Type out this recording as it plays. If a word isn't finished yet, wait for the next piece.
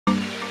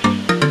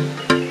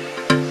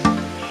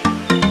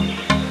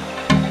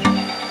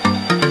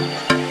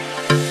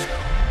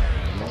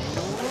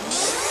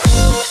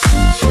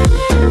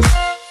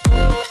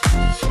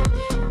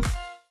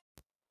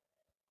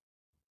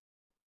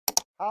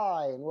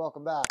Hi, and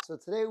welcome back. So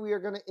today we are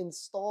going to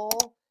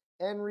install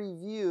and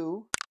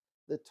review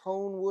the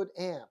ToneWood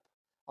amp.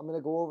 I'm going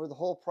to go over the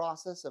whole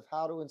process of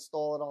how to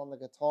install it on the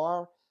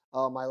guitar.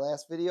 My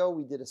last video,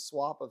 we did a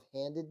swap of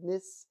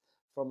handedness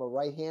from a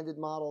right-handed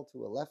model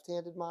to a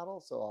left-handed model.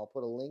 So I'll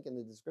put a link in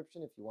the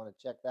description if you want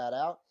to check that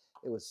out.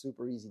 It was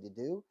super easy to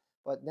do.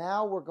 But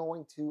now we're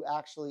going to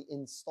actually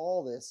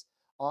install this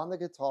on the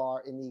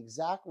guitar in the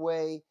exact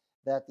way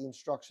that the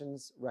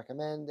instructions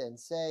recommend and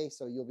say,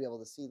 so you'll be able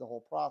to see the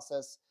whole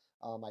process.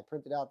 I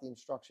printed out the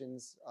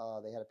instructions.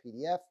 They had a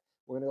PDF.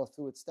 We're going to go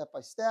through it step by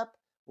step.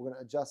 We're going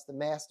to adjust the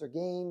master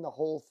gain, the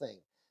whole thing.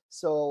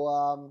 So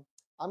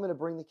I'm going to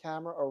bring the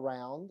camera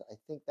around. I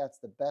think that's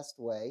the best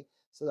way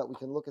so that we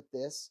can look at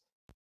this.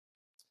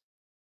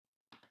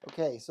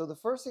 Okay, so the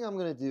first thing I'm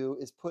going to do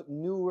is put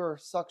newer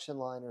suction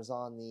liners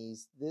on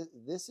these.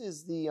 This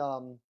is the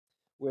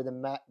where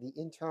the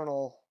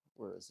internal,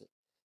 where is it?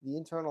 The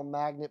internal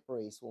magnet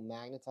brace will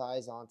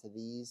magnetize onto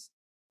this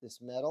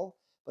metal,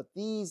 but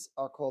these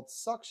are called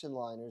suction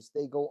liners.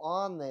 They go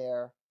on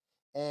there,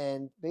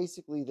 and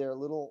basically they're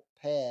little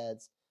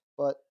pads,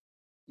 but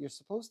you're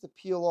supposed to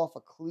peel off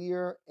a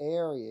clear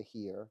area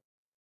here,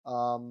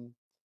 and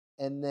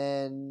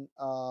then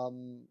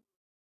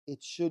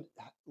it should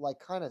like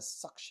kind of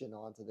suction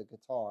onto the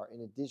guitar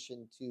in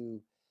addition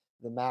to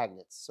the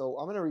magnets. So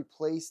I'm going to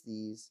replace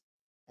these,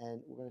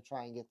 and we're going to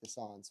try and get this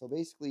on. So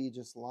basically you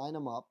just line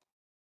them up.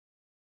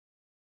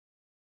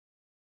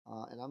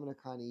 And I'm going to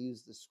kind of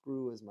use the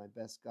screw as my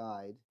best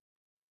guide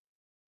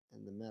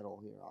and the metal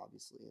here,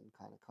 obviously, and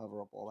kind of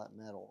cover up all that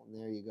metal. And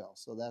there you go.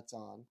 So that's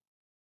on.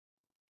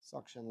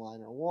 Suction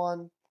liner 1.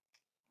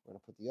 We're going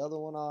to put the other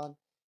one on.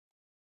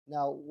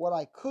 Now, what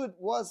I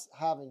was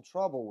having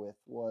trouble with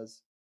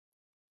was,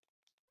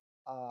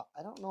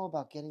 I don't know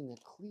about getting the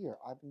clear.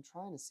 I've been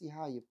trying to see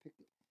how you pick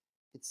it.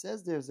 It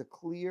says there's a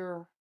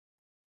clear.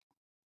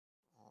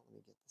 Let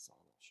me get this on.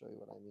 I'll show you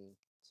what I mean.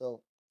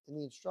 So in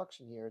the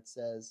instruction here, it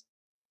says,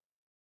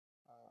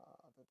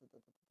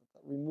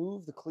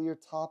 remove the clear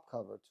top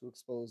cover to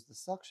expose the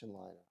suction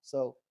liner.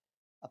 So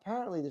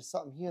apparently there's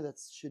something here that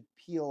should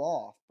peel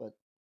off, but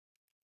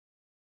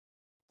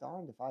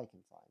darned if I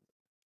can find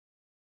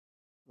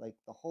it. Like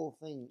the whole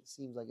thing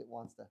seems like it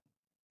wants to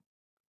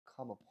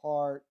come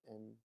apart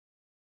and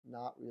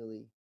not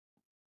really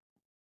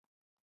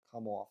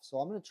come off. So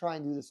I'm going to try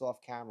and do this off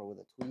camera with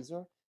a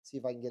tweezer, see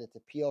if I can get it to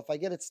peel. If I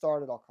get it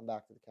started, I'll come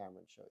back to the camera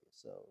and show you.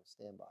 So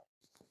stand by.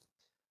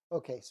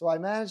 Okay, so I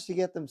managed to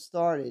get them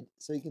started,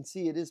 so you can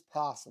see it is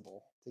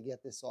possible to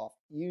get this off.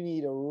 You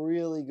need a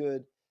really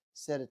good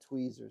set of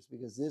tweezers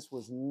because this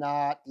was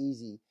not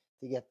easy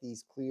to get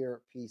these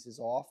clear pieces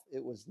off.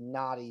 It was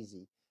not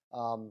easy.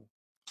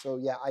 So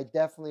yeah, I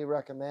definitely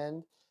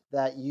recommend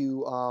that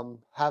you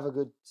have a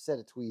good set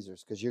of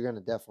tweezers because you're going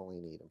to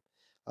definitely need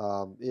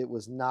them. It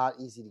was not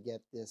easy to get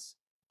this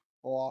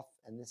off,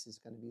 and this is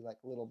going to be like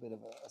a little bit of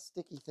a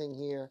sticky thing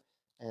here,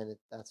 and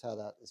that's how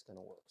that is going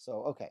to work.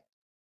 So, okay.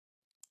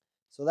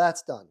 So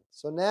that's done.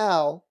 So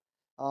now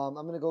I'm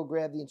going to go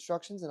grab the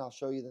instructions and I'll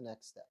show you the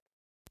next step.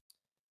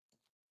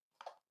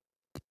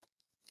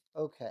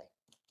 Okay,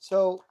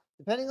 so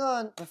depending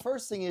on, the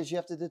first thing is you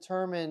have to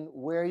determine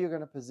where you're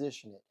going to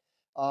position it.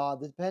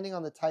 Depending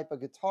on the type of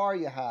guitar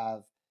you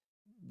have,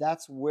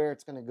 that's where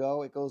it's going to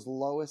go. It goes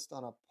lowest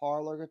on a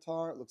parlor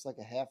guitar. It looks like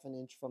a 1/2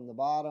 inch from the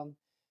bottom,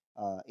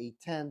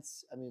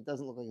 8/10. I mean, it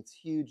doesn't look like it's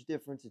a huge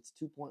difference. It's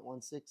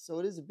 2.16, so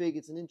it is a big,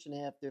 it's an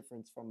 1.5 inch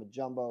difference from a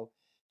jumbo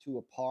to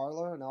a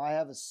parlor. Now I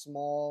have a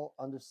small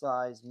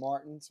undersized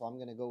Martin, so I'm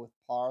going to go with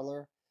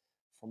parlor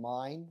for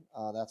mine.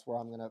 That's where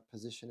I'm going to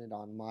position it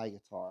on my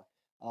guitar.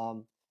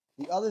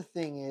 The other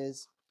thing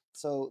is,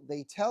 so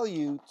they tell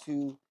you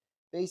to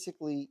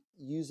basically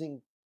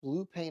using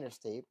blue painter's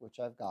tape, which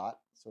I've got,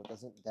 so it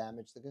doesn't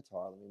damage the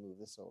guitar. Let me move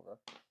this over.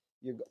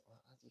 You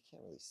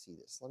can't really see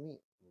this. Let me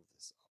move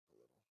this up a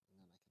little,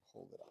 and then I can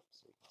hold it up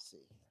so you can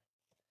see here.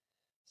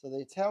 So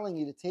they're telling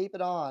you to tape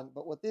it on,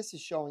 but what this is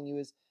showing you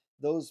is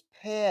those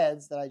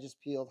pads that I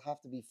just peeled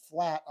have to be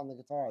flat on the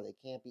guitar. They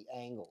can't be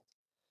angled,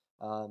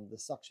 the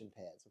suction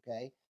pads,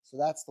 okay? So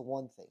that's the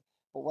one thing.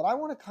 But what I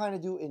want to kind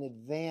of do in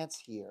advance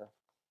here,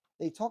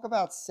 they talk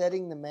about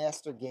setting the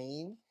master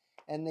gain,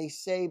 and they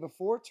say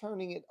before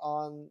turning it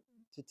on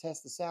to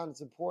test the sound,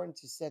 it's important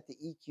to set the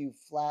EQ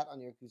flat on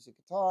your acoustic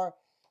guitar,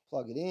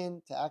 plug it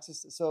in to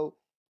access it. So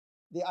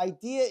the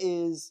idea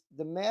is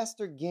the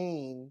master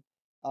gain,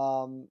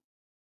 let's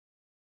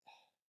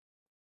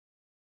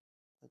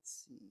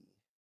see.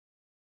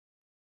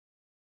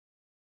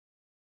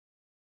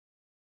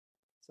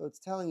 So it's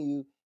telling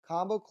you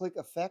combo click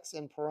effects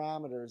and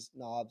parameters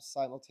knobs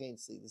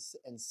simultaneously,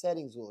 and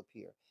settings will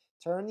appear.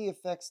 Turn the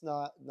effects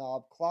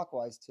knob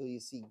clockwise till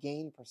you see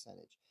gain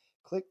percentage.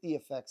 Click the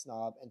effects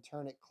knob and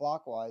turn it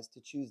clockwise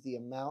to choose the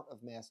amount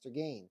of master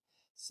gain.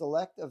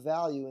 Select a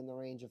value in the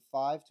range of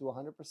 5 to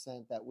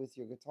 100% that with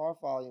your guitar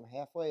volume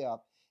halfway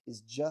up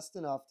is just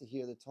enough to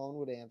hear the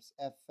ToneWood amp's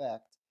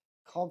effect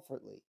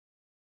comfortably.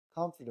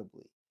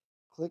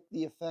 Click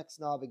the effects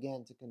knob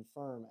again to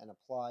confirm and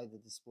apply the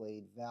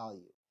displayed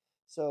value.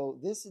 So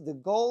this is the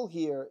goal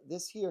here.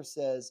 This here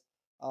says,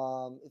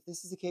 if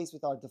this is the case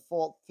with our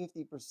default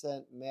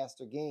 50%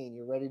 master gain,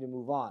 you're ready to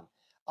move on.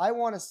 I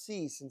want to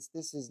see, since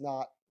this is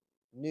not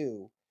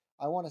new,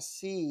 I want to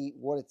see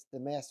what the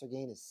master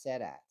gain is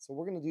set at. So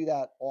we're going to do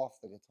that off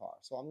the guitar.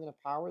 So I'm going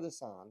to power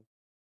this on.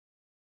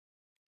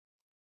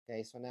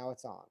 Okay, so now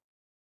it's on.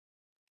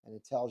 And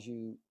it tells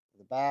you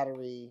the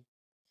battery,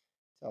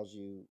 tells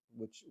you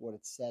what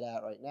it's set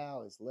at right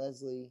now is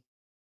Leslie,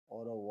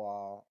 auto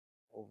wah,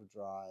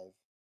 overdrive,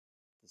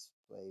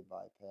 display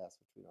bypass,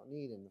 which we don't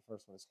need, and the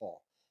first one is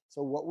Hall.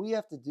 So what we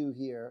have to do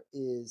here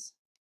is,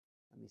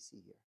 let me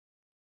see here,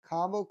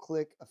 combo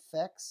click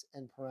effects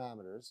and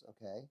parameters,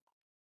 okay.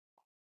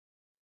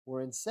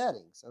 We're in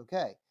settings,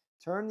 okay.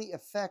 Turn the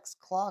effects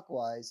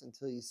clockwise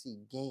until you see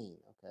gain,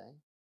 okay.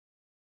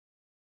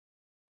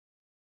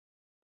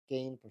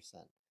 Gain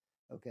percent,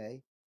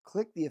 okay.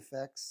 Click the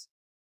effects.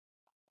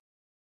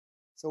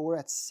 So we're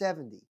at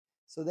 70.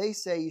 So they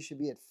say you should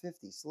be at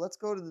 50. So let's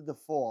go to the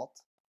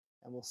default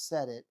and we'll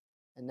set it.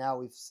 And now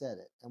we've set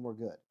it and we're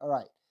good. All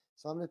right.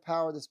 So I'm going to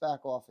power this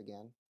back off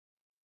again.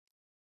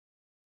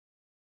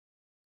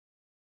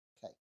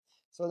 Okay.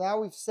 So now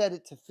we've set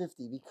it to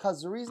 50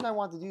 because the reason I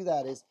want to do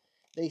that is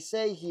they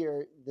say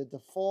here the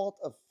default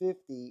of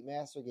 50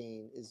 master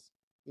gain is,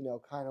 you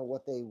know, kind of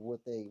what they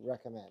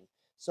recommend.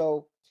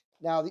 So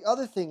now the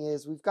other thing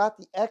is we've got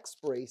the X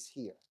brace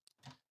here.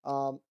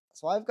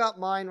 So I've got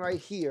mine right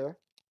here.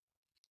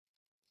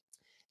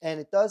 And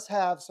it does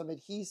have some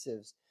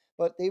adhesives,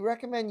 but they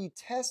recommend you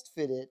test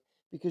fit it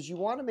because you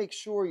want to make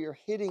sure you're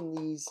hitting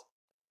these,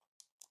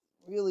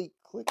 really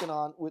clicking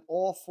on with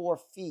all 4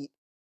 feet,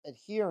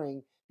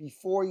 adhering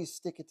before you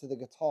stick it to the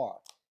guitar.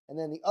 And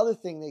then the other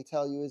thing they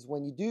tell you is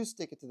when you do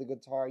stick it to the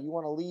guitar, you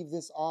want to leave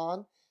this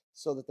on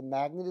so that the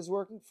magnet is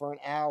working for an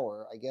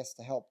hour, I guess,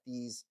 to help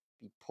these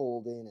be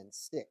pulled in and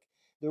stick.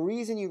 The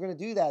reason you're going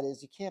to do that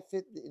is you can't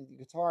fit the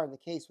guitar in the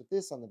case with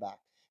this on the back.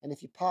 And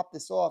if you pop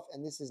this off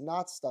and this is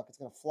not stuck, it's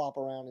going to flop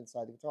around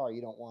inside the guitar. You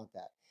don't want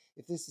that.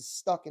 If this is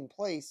stuck in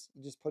place,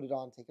 you just put it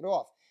on, take it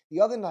off. The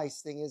other nice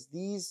thing is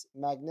these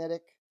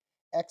magnetic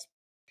X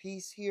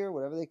piece here,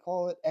 whatever they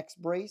call it, X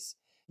brace,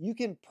 you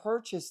can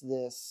purchase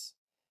this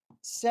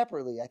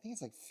separately. I think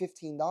it's like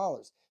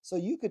 $15. So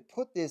you could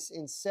put this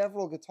in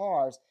several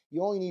guitars.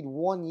 You only need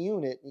one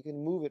unit. You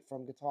can move it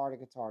from guitar to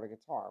guitar to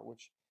guitar,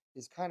 which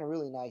is kind of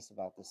really nice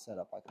about this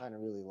setup. I kind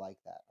of really like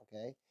that,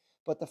 okay?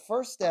 But the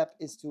first step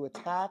is to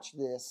attach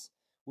this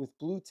with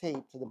blue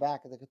tape to the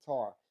back of the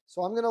guitar.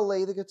 So I'm going to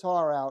lay the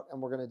guitar out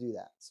and we're going to do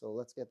that. So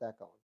let's get that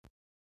going.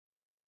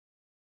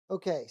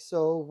 Okay,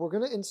 so we're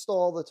going to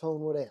install the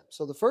ToneWood amp.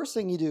 So the first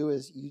thing you do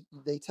is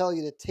they tell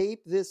you to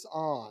tape this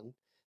on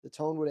the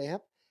ToneWood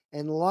amp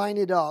and line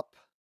it up,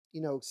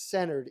 you know,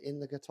 centered in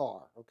the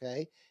guitar,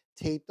 okay?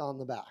 Taped on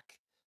the back,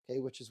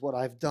 okay, which is what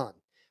I've done.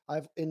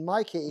 In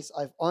my case,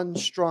 I've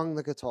unstrung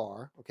the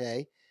guitar,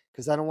 okay,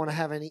 because I don't want to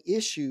have any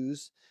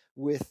issues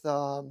with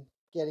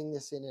getting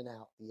this in and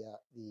out,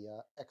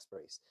 the X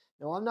brace.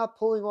 Now, I'm not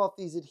pulling off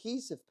these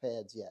adhesive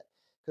pads yet,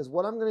 because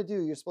what I'm going to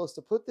do, you're supposed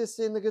to put this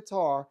in the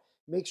guitar,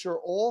 make sure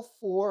all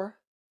 4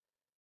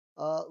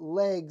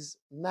 legs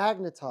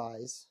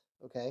magnetize,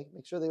 okay?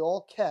 Make sure they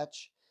all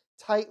catch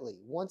tightly.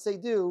 Once they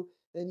do,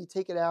 then you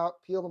take it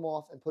out, peel them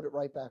off, and put it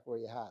right back where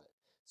you had it.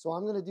 So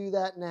I'm going to do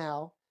that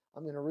now.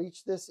 I'm going to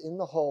reach this in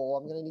the hole.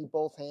 I'm going to need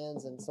both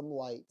hands and some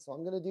light. So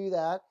I'm going to do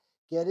that,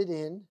 get it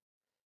in,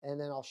 and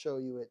then I'll show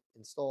you it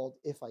installed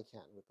if I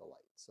can with the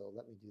light. So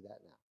let me do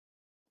that now.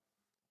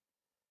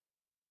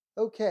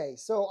 Okay,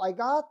 so I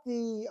got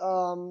the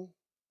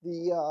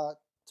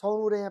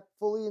ToneWood amp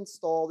fully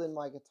installed in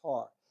my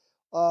guitar.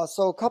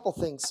 So a couple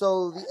things.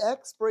 So the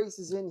X brace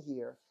is in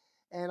here,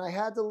 and I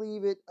had to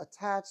leave it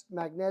attached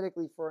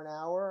magnetically for an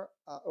hour,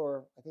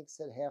 or I think it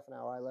said half an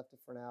hour. I left it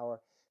for an hour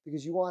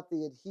because you want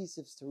the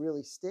adhesives to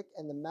really stick,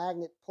 and the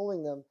magnet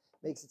pulling them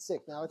makes it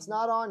stick. Now, it's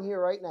not on here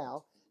right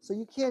now, so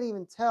you can't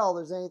even tell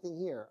there's anything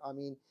here. I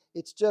mean,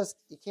 it's just,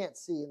 you can't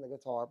see in the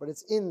guitar, but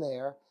it's in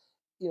there,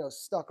 you know,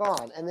 stuck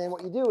on. And then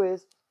what you do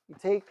is you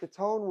take the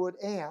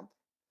ToneWood amp,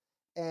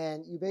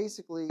 and you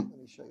basically, let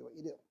me show you what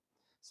you do.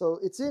 So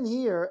it's in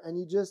here, and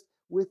you just,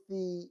 with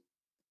the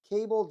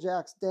cable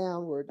jacks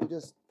downward, you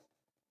just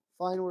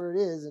find where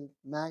it is and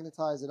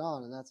magnetize it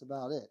on, and that's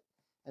about it.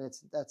 And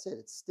that's it,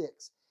 it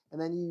sticks. And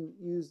then you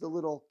use the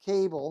little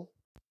cable.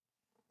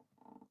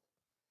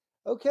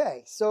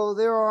 Okay, so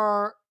there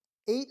are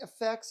 8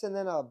 effects and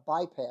then a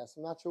bypass.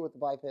 I'm not sure what the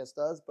bypass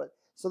does, but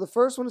so the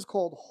first one is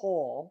called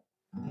Hall.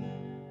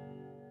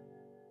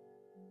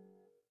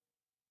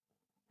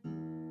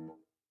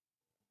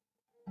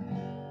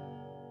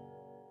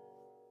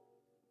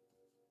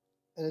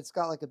 And it's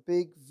got like a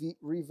big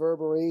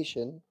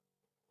reverberation.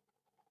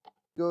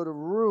 Go to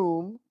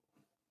Room.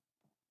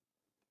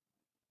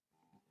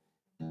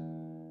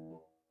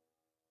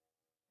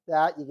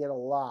 That you get a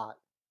lot.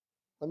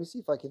 Let me see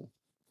if I can.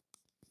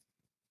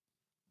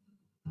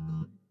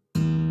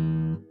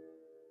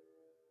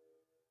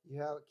 You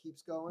how it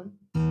keeps going?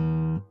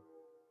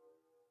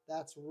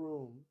 That's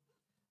Room.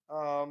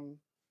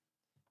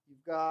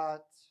 You've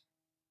got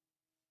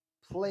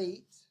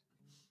plate,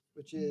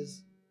 which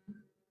is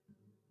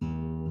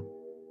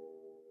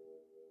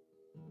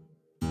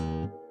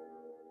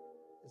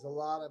a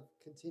lot of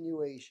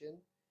continuation.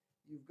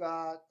 You've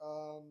got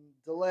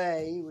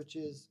delay, which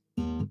is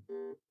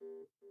so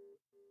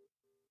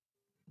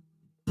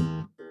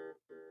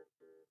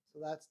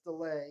that's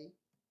delay.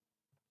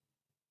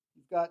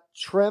 You've got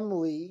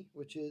tremly,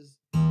 which is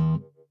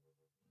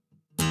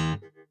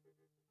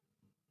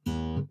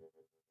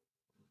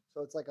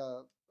so it's like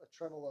a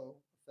tremolo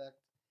effect.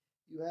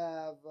 You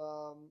have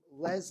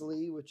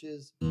Leslie, which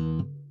is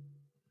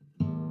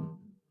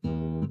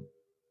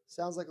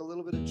sounds like a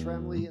little bit of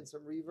tremly and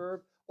some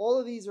reverb. All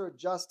of these are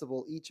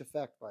adjustable, each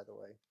effect, by the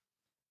way.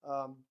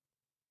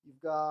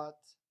 You've got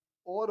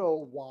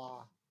auto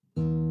wah.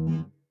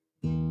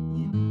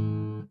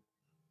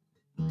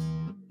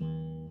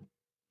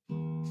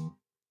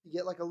 You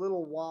get like a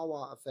little wah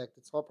wah effect.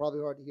 It's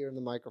probably hard to hear in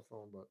the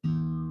microphone, but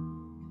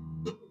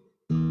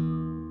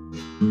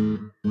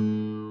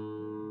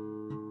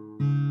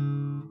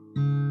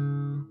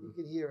you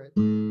can hear it.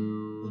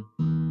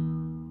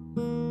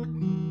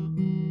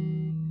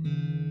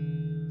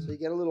 So you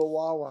get a little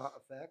wah wah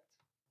effect.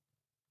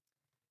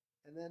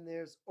 And then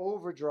there's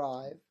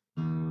overdrive.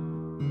 Let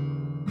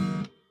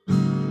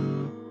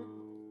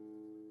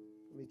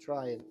me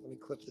try it. Let me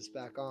clip this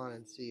back on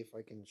and see if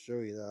I can show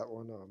you that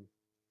one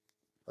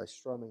by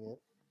strumming it.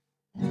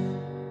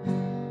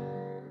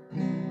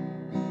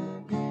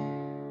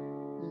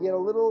 You get a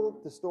little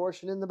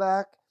distortion in the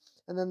back.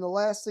 And then the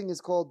last thing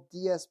is called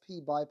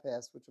DSP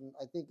bypass, which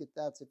I think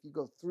that's if you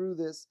go through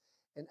this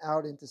and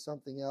out into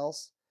something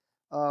else.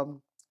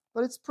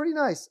 But it's pretty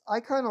nice. I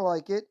kind of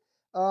like it.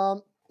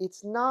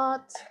 It's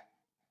not.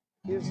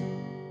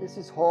 This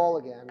is Hall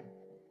again.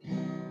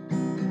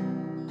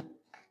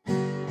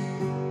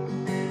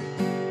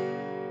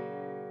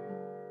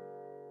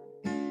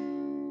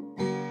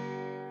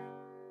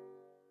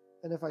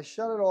 And if I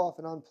shut it off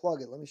and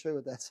unplug it, let me show you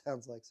what that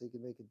sounds like so you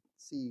can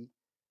see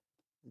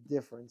the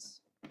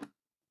difference.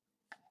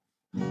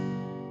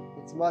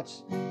 It's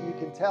you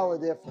can tell a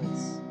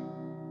difference.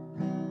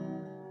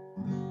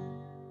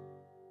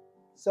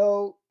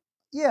 So,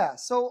 yeah,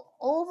 so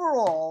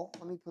overall,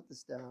 let me put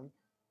this down,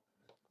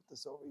 put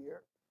this over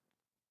here.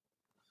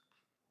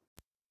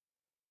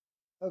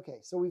 Okay,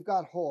 so we've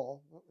got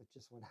Hall. Oh, it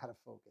just went out of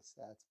focus.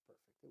 That's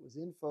perfect. It was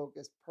in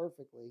focus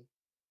perfectly.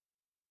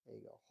 There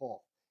you go,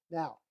 Hall.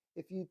 Now,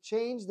 if you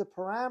change the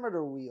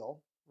parameter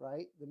wheel,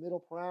 right, the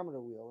middle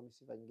parameter wheel, let me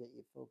see if I can get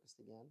you focused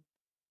again.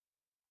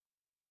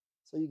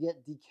 So you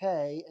get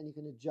decay, and you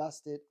can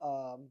adjust it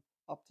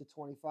up to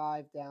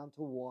 25, down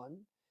to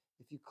 1.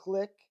 If you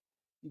click,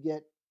 you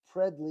get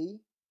Predley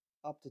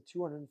up to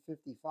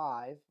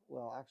 255.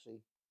 Well,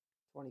 actually,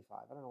 25.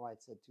 I don't know why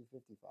it said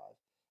 255.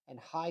 And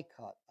high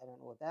cut. I don't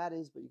know what that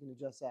is, but you can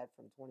adjust that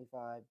from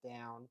 25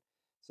 down.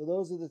 So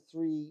those are the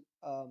three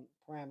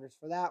parameters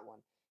for that one.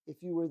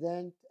 If you were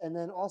then, and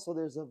then also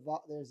there's a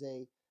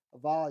volume.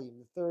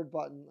 The third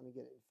button, let me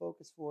get it in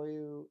focus for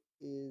you,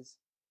 is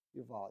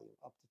your volume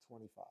up to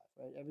 25,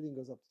 right? Everything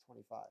goes up to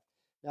 25.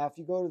 Now, if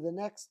you go to the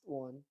next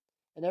one,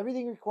 and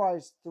everything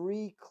requires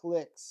 3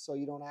 clicks so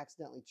you don't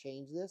accidentally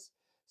change this.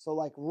 So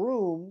like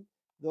room,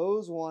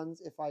 those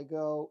ones, if I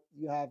go,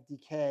 you have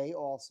decay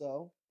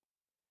also.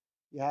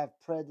 You have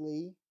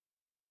Predley,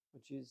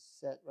 which is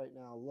set right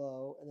now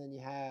low, and then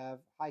you have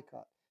high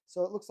cut.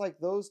 So it looks like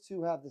those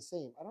two have the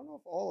same. I don't know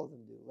if all of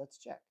them do. Let's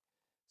check.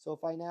 So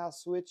if I now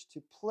switch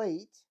to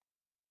plate,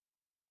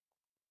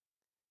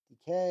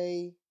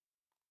 decay,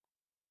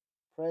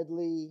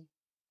 Predley,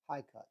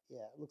 high cut.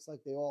 Yeah, it looks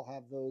like they all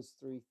have those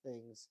 3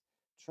 things.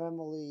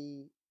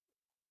 Tremolo,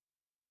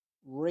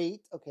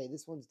 rate. Okay,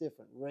 this one's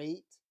different.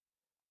 Rate.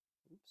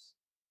 Oops.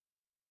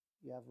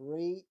 You have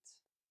rate.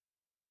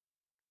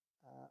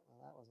 Well,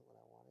 that wasn't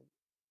what I wanted.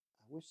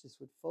 I wish this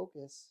would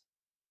focus.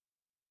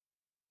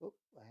 Oh,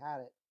 I had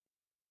it.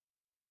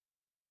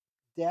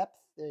 Depth.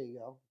 There you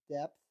go.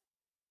 Depth.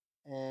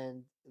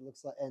 And it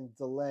looks like, and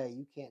delay.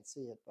 You can't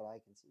see it, but I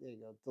can see. There you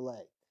go.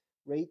 Delay.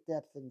 Rate,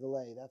 depth, and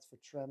delay. That's for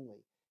tremolo.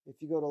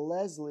 If you go to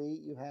Leslie,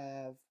 you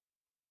have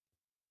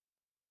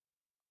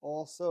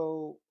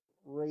also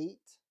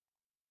rate,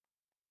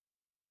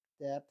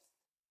 depth,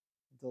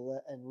 delay,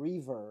 and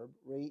reverb.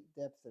 Rate,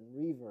 depth, and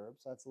reverb.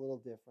 So that's a little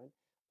different.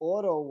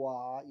 Auto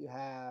wah, you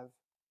have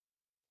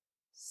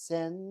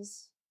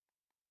sends,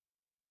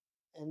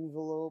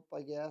 envelope,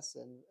 I guess,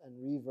 and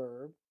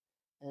reverb.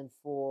 And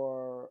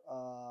for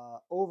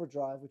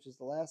overdrive, which is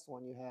the last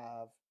one, you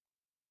have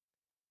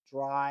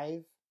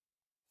drive,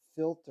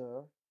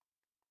 filter,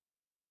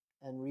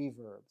 and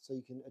reverb. So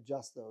you can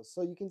adjust those.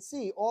 So you can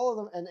see all of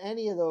them, and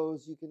any of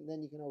those you can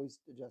always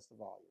adjust the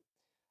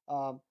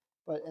volume.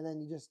 And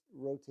then you just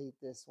rotate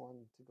this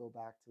one to go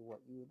back to what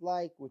you would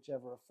like,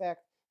 whichever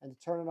effect. And to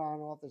turn it on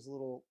and off, there's a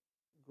little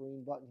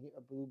green button here,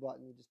 a blue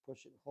button. You just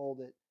push it and hold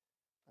it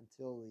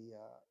until the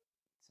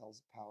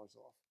power's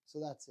off. So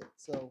that's it.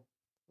 So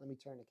let me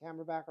turn the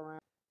camera back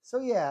around. So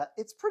yeah,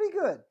 it's pretty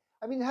good.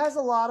 I mean, it has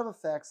a lot of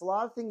effects, a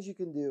lot of things you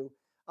can do.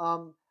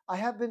 I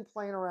have been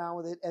playing around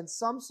with it, and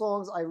some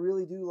songs I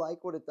really do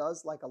like what it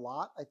does, like a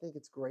lot. I think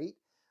it's great,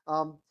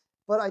 um,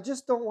 but I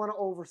just don't want to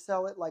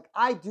oversell it. Like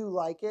I do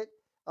like it,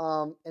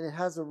 and it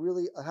has a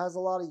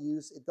lot of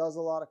use. It does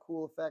a lot of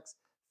cool effects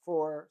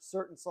for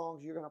certain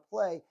songs you're going to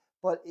play,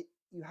 but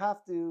you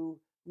have to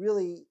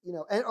really,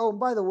 And oh,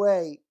 by the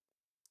way,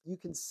 you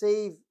can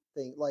save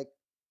things like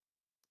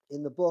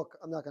in the book.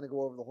 I'm not going to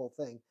go over the whole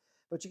thing,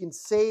 but you can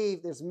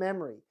save, there's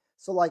memory.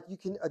 So like you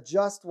can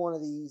adjust one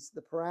of these,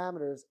 the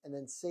parameters, and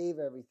then save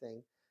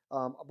everything.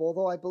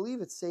 Although I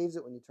believe it saves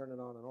it when you turn it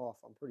on and off.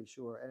 I'm pretty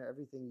sure, and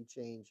everything you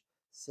change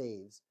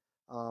saves.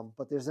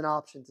 But there's an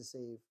option to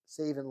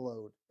save and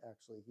load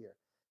actually here.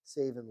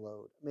 Save and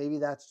load. Maybe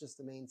that's just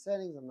the main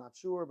settings. I'm not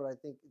sure, but I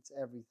think it's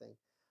everything.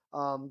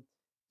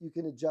 You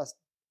can adjust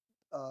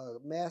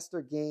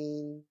master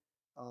gain.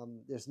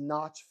 There's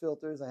notch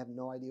filters. I have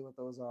no idea what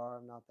those are.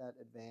 I'm not that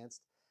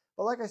advanced.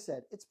 But like I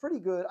said, it's pretty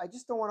good. I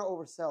just don't want to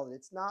oversell it.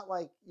 It's not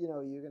like, you're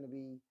going to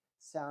be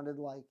sounded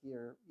like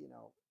you're,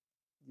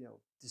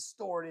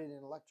 distorted in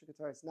electric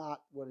guitar. It's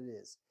not what it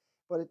is.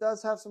 But it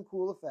does have some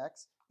cool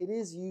effects. It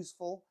is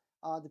useful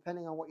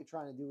depending on what you're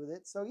trying to do with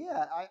it. So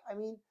yeah, I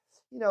mean,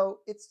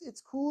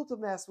 it's cool to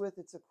mess with.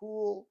 It's a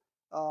cool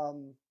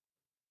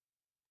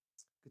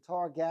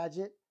guitar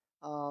gadget.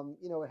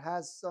 It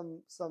has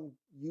some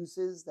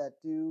uses that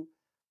do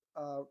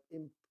uh,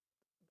 Im-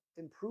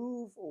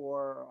 improve,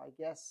 or I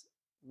guess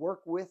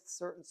work with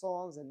certain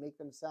songs and make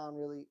them sound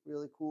really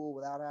really cool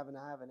without having to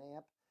have an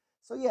amp.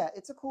 So yeah,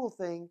 it's a cool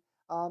thing.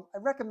 I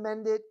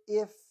recommend it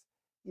if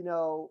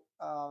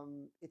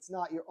it's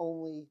not your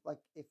only, like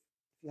if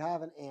you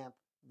have an amp,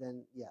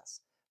 then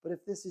yes. But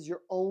if this is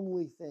your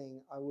only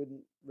thing, I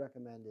wouldn't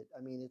recommend it.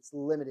 I mean, it's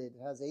limited.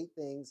 It has 8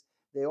 things.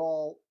 They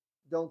all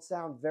don't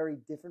sound very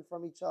different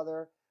from each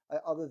other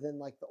than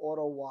like the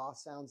auto wah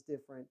sounds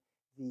different.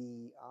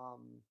 The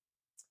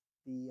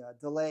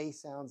delay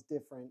sounds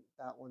different.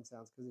 That one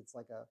sounds, because it's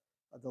like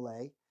a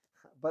delay.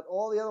 But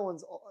all the other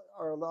ones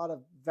are a lot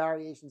of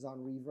variations on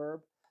reverb.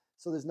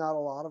 So there's not a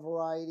lot of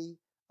variety.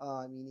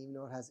 I mean, even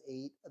though it has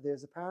 8,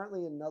 there's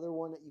apparently another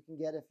one that you can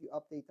get if you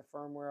update the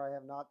firmware. I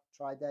have not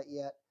tried that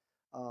yet.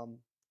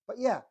 But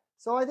yeah,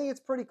 so I think it's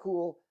pretty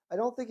cool. I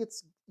don't think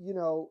it's,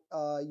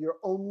 your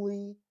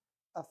only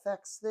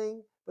effects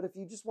thing. But if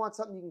you just want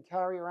something you can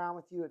carry around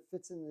with you, it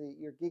fits in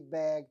your gig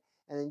bag,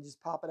 and then you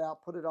just pop it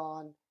out, put it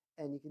on,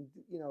 and you can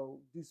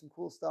do some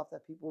cool stuff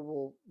that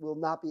people will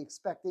not be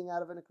expecting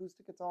out of an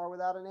acoustic guitar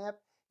without an amp.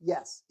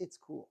 Yes, it's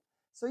cool.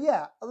 So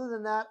yeah, other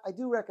than that, I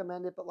do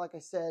recommend it, but like I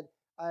said,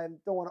 I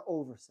don't want to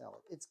oversell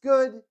it. It's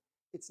good,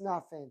 it's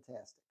not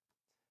fantastic.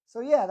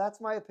 So yeah,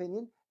 that's my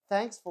opinion.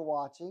 Thanks for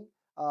watching.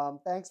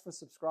 Thanks for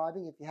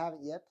subscribing. If you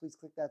haven't yet, please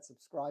click that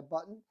subscribe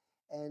button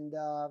and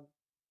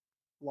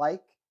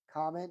like,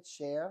 comment,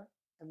 share,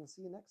 and we'll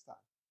see you next time.